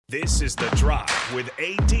This is The Drive with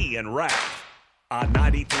AD and Raph on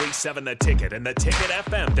 93.7 The Ticket and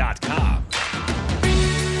theticketfm.com.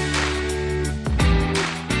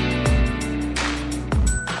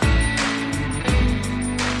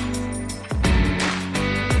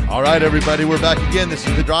 All right, everybody, we're back again. This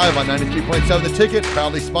is The Drive on 93.7 The Ticket,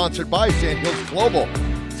 proudly sponsored by Sandhills Global.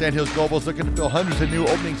 Sandhills Global is looking to fill hundreds of new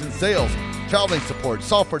openings in sales, traveling support,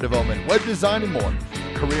 software development, web design, and more.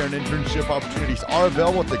 Career and internship opportunities are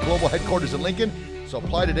available at the global headquarters in Lincoln, so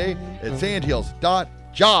apply today at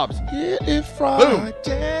sandhills.jobs. Yeah, it's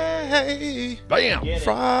Friday. Bam!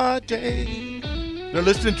 Friday. They're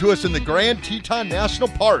listening to us in the Grand Teton National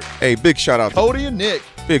Park. Hey, big shout out Cody and Nick.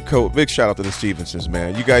 Big shout out to the Stevensons,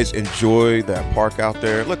 man. You guys enjoy that park out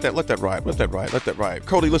there. Let that ride.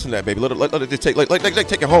 Cody, listen to that, baby. Let it just take it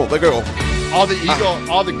home. Let it go. All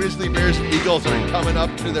the grizzly bears and eagles are coming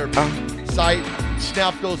up to their site.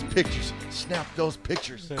 Snap those pictures.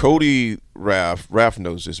 Cody, Raph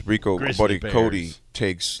knows this. Rico, Grizzly buddy, bears. Cody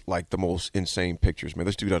takes like the most insane pictures, man.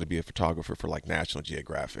 This dude ought to be a photographer for like National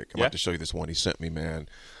Geographic. I'm about to show you this one he sent me, man.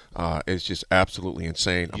 It's just absolutely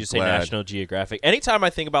insane. You say National Geographic. Anytime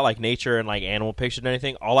I think about like nature and like animal pictures and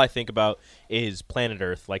anything, all I think about is Planet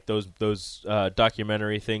Earth, like those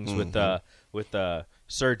documentary things with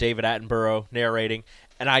Sir David Attenborough narrating.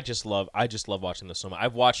 And I just love watching this so much.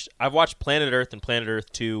 I've watched Planet Earth and Planet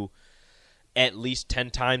Earth 2 at least 10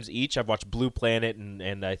 times each. I've watched Blue Planet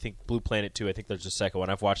and I think Blue Planet 2. I think there's a second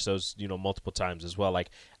one. I've watched those, multiple times as well.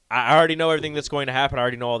 Like I already know everything that's going to happen. I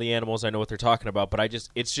already know all the animals. I know what they're talking about. But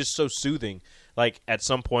it's just so soothing. Like at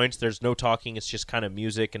some points, there's no talking. It's just kind of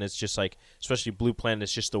music, and it's just like, especially Blue Planet,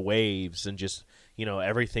 it's just the waves and just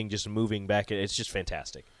everything just moving back. It's just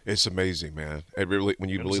fantastic. It's amazing, man. It really,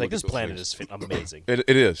 when you believe like this planet is amazing. It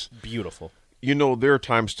is Beautiful. There are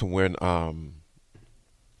times to when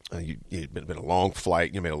you've been a long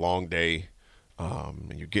flight, you made a long day,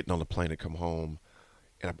 and you're getting on the plane to come home.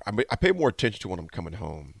 And I pay more attention to when I'm coming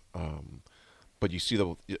home. But you see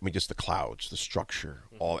just the clouds, the structure,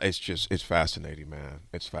 it's fascinating, man.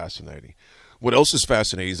 It's fascinating. What else is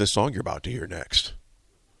fascinating is this song you're about to hear next.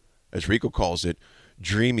 As Rico calls it,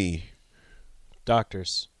 dreamy.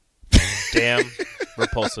 Doctors. Damn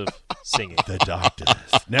repulsive singing. The Doctors.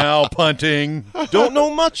 Now punting. Don't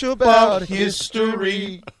know much about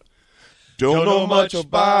history. Don't know much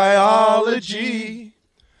about biology.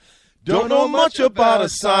 Don't know much about a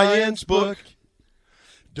science book.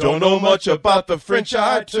 Don't know much about the French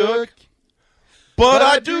I took. But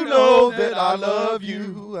I do know that I love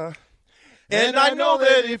you. And I know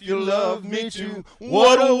that if you love me too,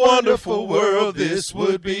 what a wonderful world this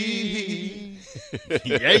would be.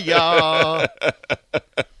 Yeah.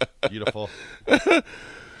 Beautiful.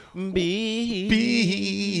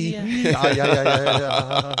 Be.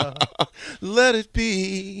 Yeah. Let it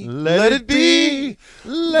be. Let it be.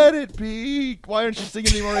 Let it be. Why aren't you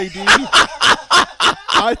singing anymore, AD?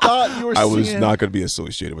 I thought you were singing. I was not going to be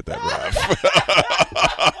associated with that, Raph.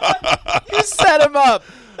 You set him up.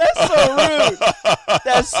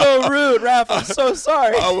 That's so rude, Raph. I'm so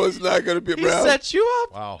sorry. I was not going to be. He set you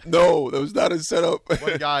up. Wow. No, that was not a setup.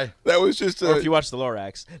 What a guy. That was just Or if you watch the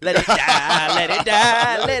Lorax, let it die, let it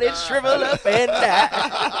die, let it shrivel up and die.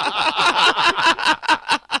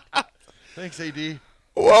 Thanks, AD.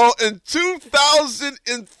 Well, in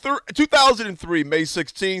 2003, May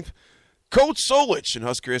 16th, Coach Solich in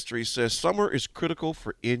Husker history says summer is critical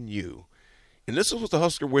for NU. And this was the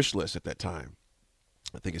Husker wish list at that time.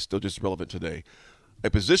 I think it's still just relevant today. A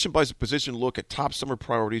position-by-position look at top summer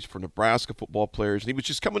priorities for Nebraska football players. And he was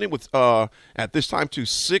just coming in with, at this time,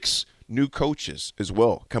 6 new coaches as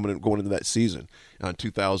well, going into that season in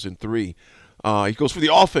 2003. He goes for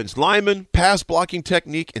the offense, lineman, pass blocking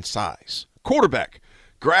technique, and size. Quarterback,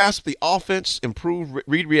 grasp the offense, improve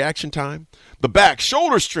read reaction time. The back,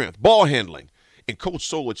 shoulder strength, ball handling. And Coach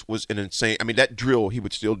Solich was an insane, that drill, he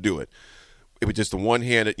would still do it. It was just the one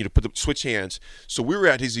hand, put the switch hands. So we were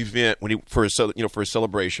at his event for a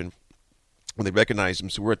celebration when they recognized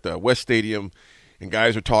him. So we're at the West Stadium, and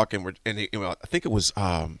guys are talking. I think it was,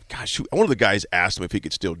 one of the guys asked him if he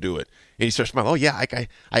could still do it, and he starts smiling. Oh yeah,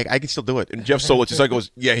 I can still do it. And Jeff Solich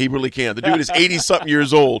goes, yeah, he really can. The dude is 80-something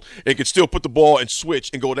years old and can still put the ball and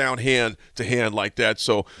switch and go down hand to hand like that.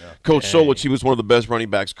 So Coach Solich, he was one of the best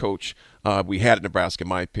running backs coach we had at Nebraska, in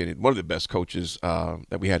my opinion. One of the best coaches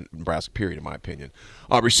that we had at Nebraska, period, in my opinion.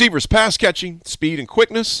 Receivers, pass catching, speed and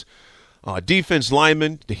quickness. Defense,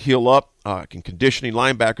 linemen to heal up, conditioning,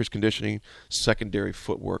 linebackers conditioning, secondary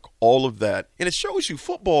footwork, all of that. And it shows you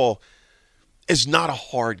football is not a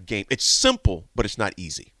hard game. It's simple, but it's not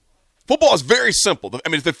easy. Football is very simple.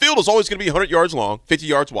 The field is always going to be 100 yards long, 50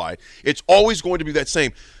 yards wide. It's always going to be that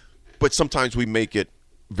same. but sometimes we make it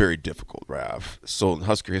very difficult, Rav. So in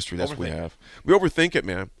Husker history, that's what we have. We overthink it,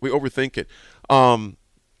 man. We overthink it.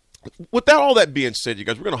 With all that being said, you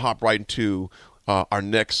guys, we're going to hop right into our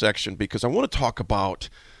next section because I want to talk about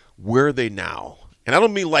where are they now. And I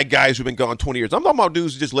don't mean like guys who've been gone 20 years. I'm talking about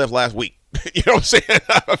dudes who just left last week. You know what I'm saying?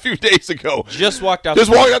 A few days ago. Just walked out.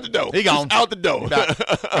 Just walked out the door. He gone. Just out the door.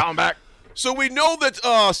 Gone back. So we know that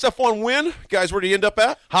Stephon Wynn, guys, where did he end up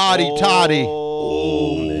at? Hotty toddy.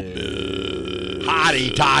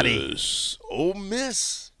 Hotty toddy. Ole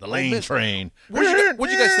Miss. The lane train. What'd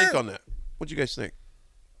you guys think on that? What'd you guys think?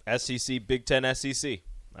 SEC, Big Ten, SEC.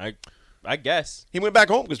 I guess. He went back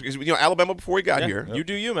home because Alabama before he got here. You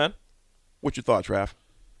do you, man. What's your thoughts, Raph?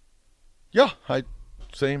 Yeah,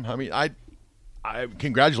 same. I mean, I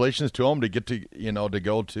congratulations to him to get to to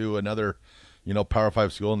go to another Power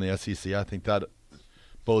 5 school in the SEC. I think that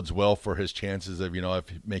bodes well for his chances of of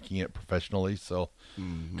making it professionally. So,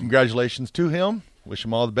 congratulations to him. Wish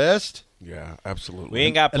him all the best. Yeah, absolutely. We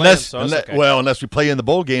ain't got plans, so it's okay. Unless we play in the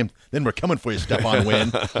bowl game, then we're coming for you, Stephon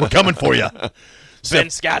Wynn. We're coming for you. Ben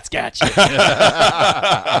Scott's got you.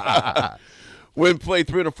 Wynn played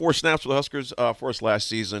 304 snaps for the Huskers for us last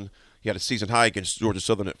season. He had a season high against Georgia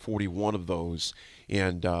Southern at 41 of those.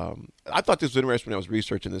 And I thought this was interesting when I was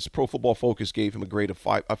researching this. Pro Football Focus gave him a grade of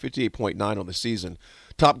 58.9 on the season.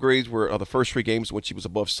 Top grades were the first 3 games in which he was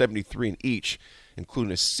above 73 in each,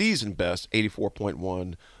 including a season best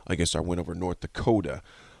 84.1 against our win over North Dakota.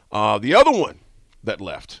 The other one that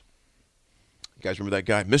left, you guys remember that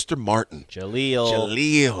guy? Mr. Martin.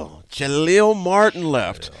 Jaleel Martin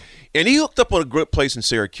left. And he hooked up on a great place in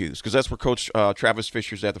Syracuse because that's where Coach Travis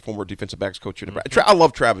Fisher's at, the former defensive backs coach. I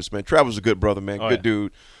love Travis, man. Travis is a good brother, man. Good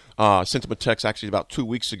dude. Sent him a text actually about 2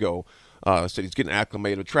 weeks ago. Said he's getting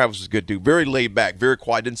acclimated. Travis is a good dude. Very laid back, very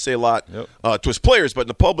quiet. Didn't say a lot to his players, but in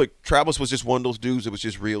the public, Travis was just one of those dudes that was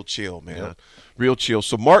just real chill, man. Yep. Real chill.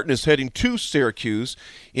 So Martin is heading to Syracuse.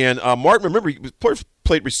 And Martin, remember, he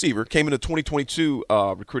played receiver, came in the 2022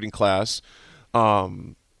 recruiting class.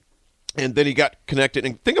 And then he got connected.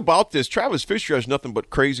 And think about this. Travis Fisher has nothing but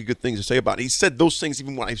crazy good things to say about it. He said those things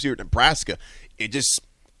even when I was here at Nebraska. It just,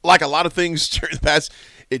 like a lot of things during the past,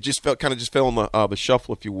 it just fell on the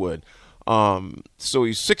shuffle, if you would. So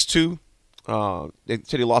he's 6'2". They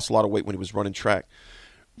said he lost a lot of weight when he was running track.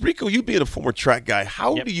 Rico, you being a former track guy,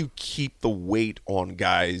 how do you keep the weight on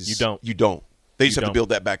guys? You don't. They just have to build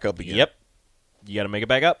that back up again. Yep. You got to make it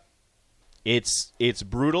back up. It's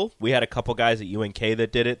brutal. We had a couple guys at UNK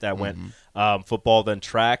that did it, that went football, then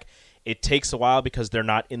track. It takes a while because they're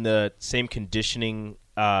not in the same conditioning.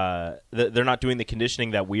 They're not doing the conditioning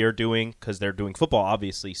that we are doing because they're doing football,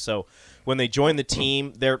 obviously. So when they join the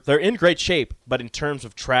team, they're in great shape. But in terms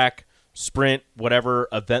of track, sprint, whatever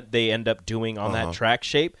event they end up doing on that track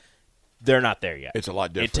shape, they're not there yet. It's a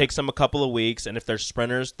lot different. It takes them a couple of weeks, and if they're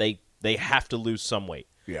sprinters, they have to lose some weight.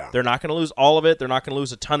 Yeah. They're not going to lose all of it. They're not going to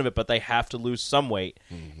lose a ton of it, but they have to lose some weight.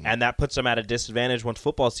 And that puts them at a disadvantage when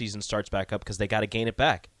football season starts back up because they got to gain it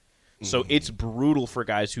back. So it's brutal for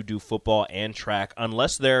guys who do football and track,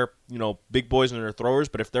 unless they're big boys and they're throwers.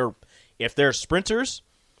 But if they're sprinters,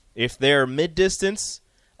 if they're mid distance,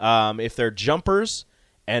 if they're jumpers,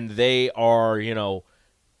 and they are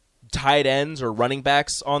tight ends or running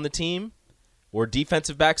backs on the team or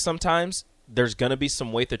defensive backs, sometimes there's going to be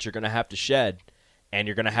some weight that you're going to have to shed. And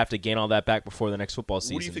you're going to have to gain all that back before the next football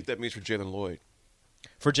season. What do you think that means for Jalen Lloyd?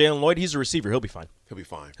 For Jalen Lloyd, he's a receiver. He'll be fine. He'll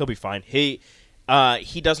be fine.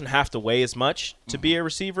 He doesn't have to weigh as much to be a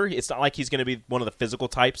receiver. It's not like he's going to be one of the physical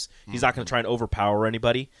types. He's not going to try and overpower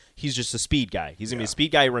anybody. He's just a speed guy. He's going to be a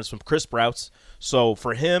speed guy who runs some crisp routes. So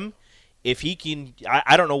for him, if he can –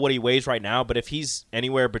 I don't know what he weighs right now, but if he's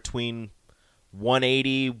anywhere between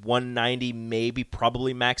 180, 190, maybe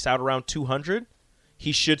probably max out around 200,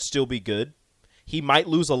 he should still be good. He might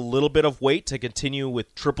lose a little bit of weight to continue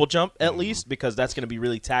with triple jump at least because that's going to be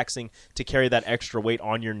really taxing to carry that extra weight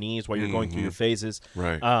on your knees while you're going through your phases.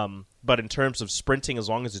 Right. But in terms of sprinting, as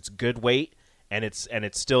long as it's good weight and it's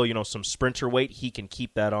still some sprinter weight, he can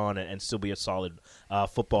keep that on and still be a solid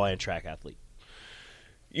football and track athlete.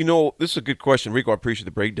 This is a good question, Rico. I appreciate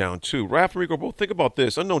the breakdown too. Raph and Rico, both think about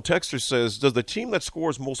this. Unknown Texter says, does the team that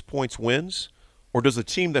scores most points wins, or does the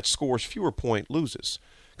team that scores fewer points loses?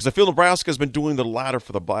 Because I feel Nebraska has been doing the latter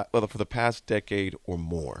for the past decade or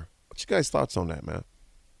more. What's your guys' thoughts on that, man?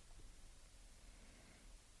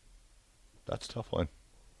 That's a tough one.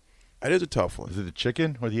 That is a tough one. Is it the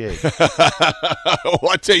chicken or the egg? Well,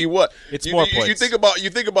 I tell you what, it's more points. You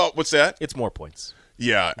think about what's that? It's more points.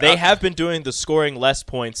 Yeah, they have been doing the scoring less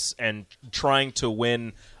points and trying to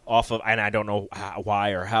win off of, and I don't know why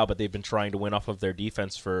or how, but they've been trying to win off of their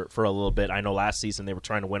defense for a little bit. I know last season they were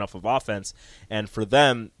trying to win off of offense, and for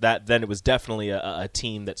them, then it was definitely a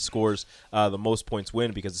team that scores the most points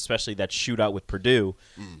win, because especially that shootout with Purdue,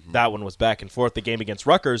 that one was back and forth. The game against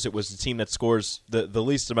Rutgers, it was the team that scores the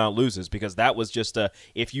least amount loses, because that was just a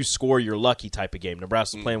if you score, you're lucky type of game.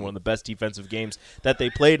 Nebraska was playing one of the best defensive games that they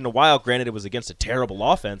played in a while. Granted, it was against a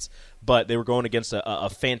terrible offense, but they were going against a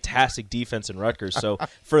fantastic defense in Rutgers. So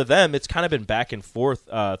for them, it's kind of been back and forth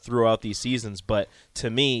throughout these seasons. But to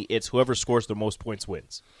me, it's whoever scores the most points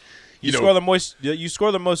wins. You score the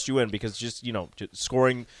most, you win, because just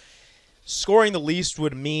scoring the least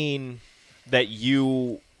would mean that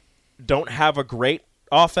you don't have a great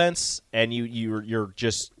offense and you're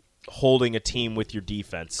just holding a team with your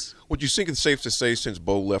defense. Would you think it's safe to say, since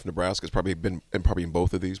Bo left Nebraska, has probably been in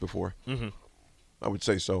both of these before? Mm-hmm. I would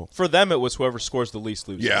say so. For them, it was whoever scores the least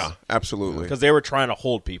loses. Yeah, absolutely. Because they were trying to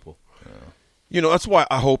hold people. Yeah. That's why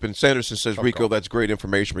I hope, and Sanderson says, Rico, that's great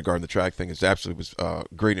information regarding the track thing. It's absolutely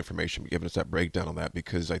great information giving us that breakdown on that,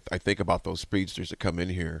 because I think about those speedsters that come in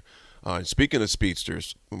here. And speaking of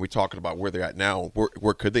speedsters, when we're talking about where they're at now,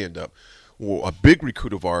 where could they end up? Well, a big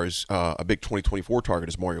recruit of ours, a big 2024 target,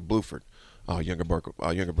 is Mario Bluford, younger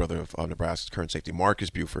brother of Nebraska's current safety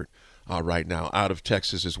Marcus Buford. Right now, out of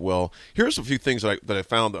Texas as well. Here's a few things that I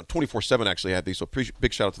found. 24/7 actually had these, so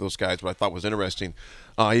big shout out to those guys. What I thought was interesting,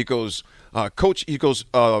 he goes, Coach. He goes,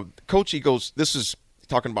 this is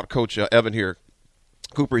talking about Coach Evan here.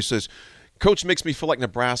 Cooper. He says, Coach makes me feel like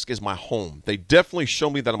Nebraska is my home. They definitely show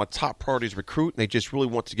me that I'm a top priority as a recruit, and they just really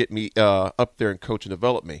want to get me up there and coach and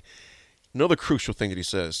develop me. Another crucial thing that he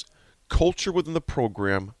says, culture within the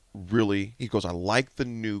program. Really, he goes, I like the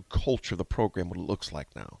new culture of the program, what it looks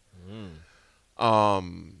like now.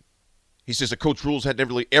 He says that Coach Rules had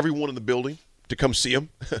nearly everyone in the building to come see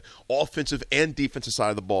him, offensive and defensive side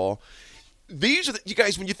of the ball. These are you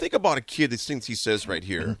guys, when you think about a kid, these things he says right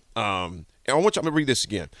here, and I'm going to read this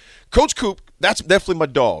again. Coach Coop, that's definitely my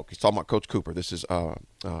dog. He's talking about Coach Cooper. This is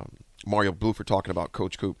Mario Bluford talking about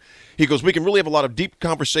Coach Coop. He goes, we can really have a lot of deep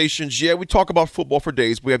conversations. Yeah, we talk about football for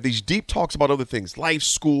days. We have these deep talks about other things, life,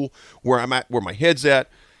 school, where I'm at, where my head's at.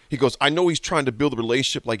 He goes, I know he's trying to build a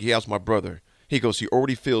relationship like he has with my brother. He goes, he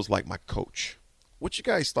already feels like my coach. What's your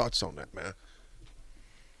guys' thoughts on that, man?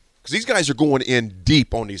 Because these guys are going in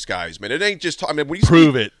deep on these guys, man. It ain't just – when you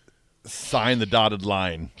prove it. Sign the dotted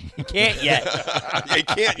line. He can't yet. Yeah, he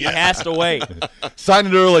can't yet. He has to wait. Sign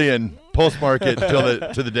it early and postmark it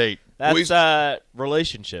to the date. That's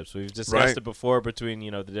relationships. We've discussed it before between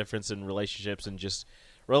the difference in relationships and just –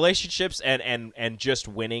 relationships and just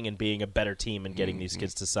winning and being a better team and getting these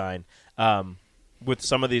kids to sign. With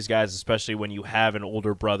some of these guys, especially when you have an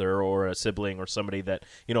older brother or a sibling or somebody that,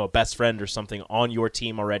 a best friend or something on your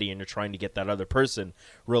team already, and you're trying to get that other person,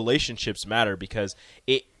 relationships matter, because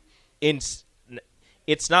it's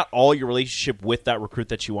not all your relationship with that recruit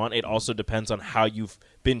that you want. It also depends on how you've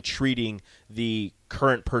been treating the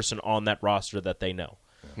current person on that roster that they know.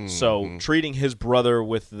 So treating his brother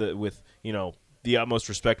with the utmost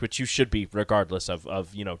respect, which you should be regardless of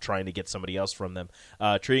trying to get somebody else from them,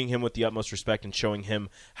 treating him with the utmost respect and showing him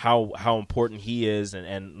how important he is,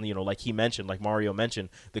 and like he mentioned, like Mario mentioned,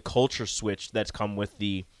 the culture switch that's come with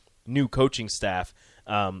the new coaching staff,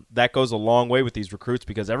 that goes a long way with these recruits,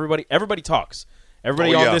 because everybody talks.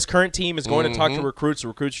 Everybody on this current team is going to talk to recruits. The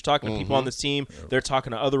recruits are talking to people on this team. They're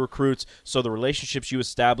talking to other recruits. So the relationships you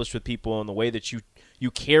establish with people and the way that you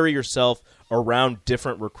carry yourself around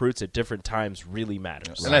different recruits at different times really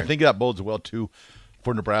matters. And I think that bodes well, too,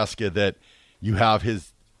 for Nebraska, that you have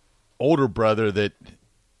his older brother that,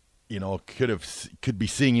 could be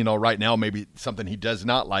seeing, right now maybe something he does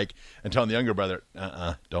not like, and telling the younger brother,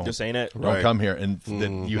 don't. This ain't it. Don't come here. And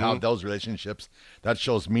that you have those relationships. That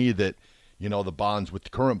shows me that, the bonds with the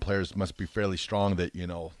current players must be fairly strong, that,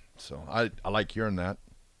 so I like hearing that.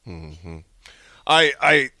 Mm-hmm.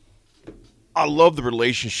 I love the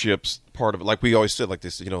relationships part of it. Like we always said, like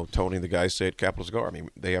this, Tony, the guy said, Capital Cigar. I mean,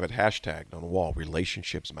 they have it hashtagged on the wall.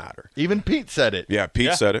 Relationships matter. Even Pete said it. Yeah,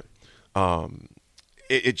 Pete said it.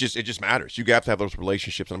 It just matters. You have to have those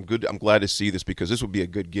relationships. And I'm glad to see this, because this would be a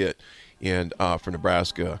good get for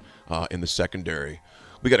Nebraska in the secondary.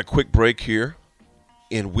 We got a quick break here,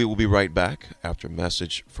 and we will be right back after a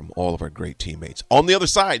message from all of our great teammates. On the other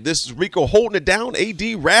side, this is Rico holding it down. AD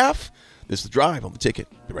Raf. This is The Drive on The Ticket.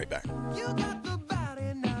 Be right back.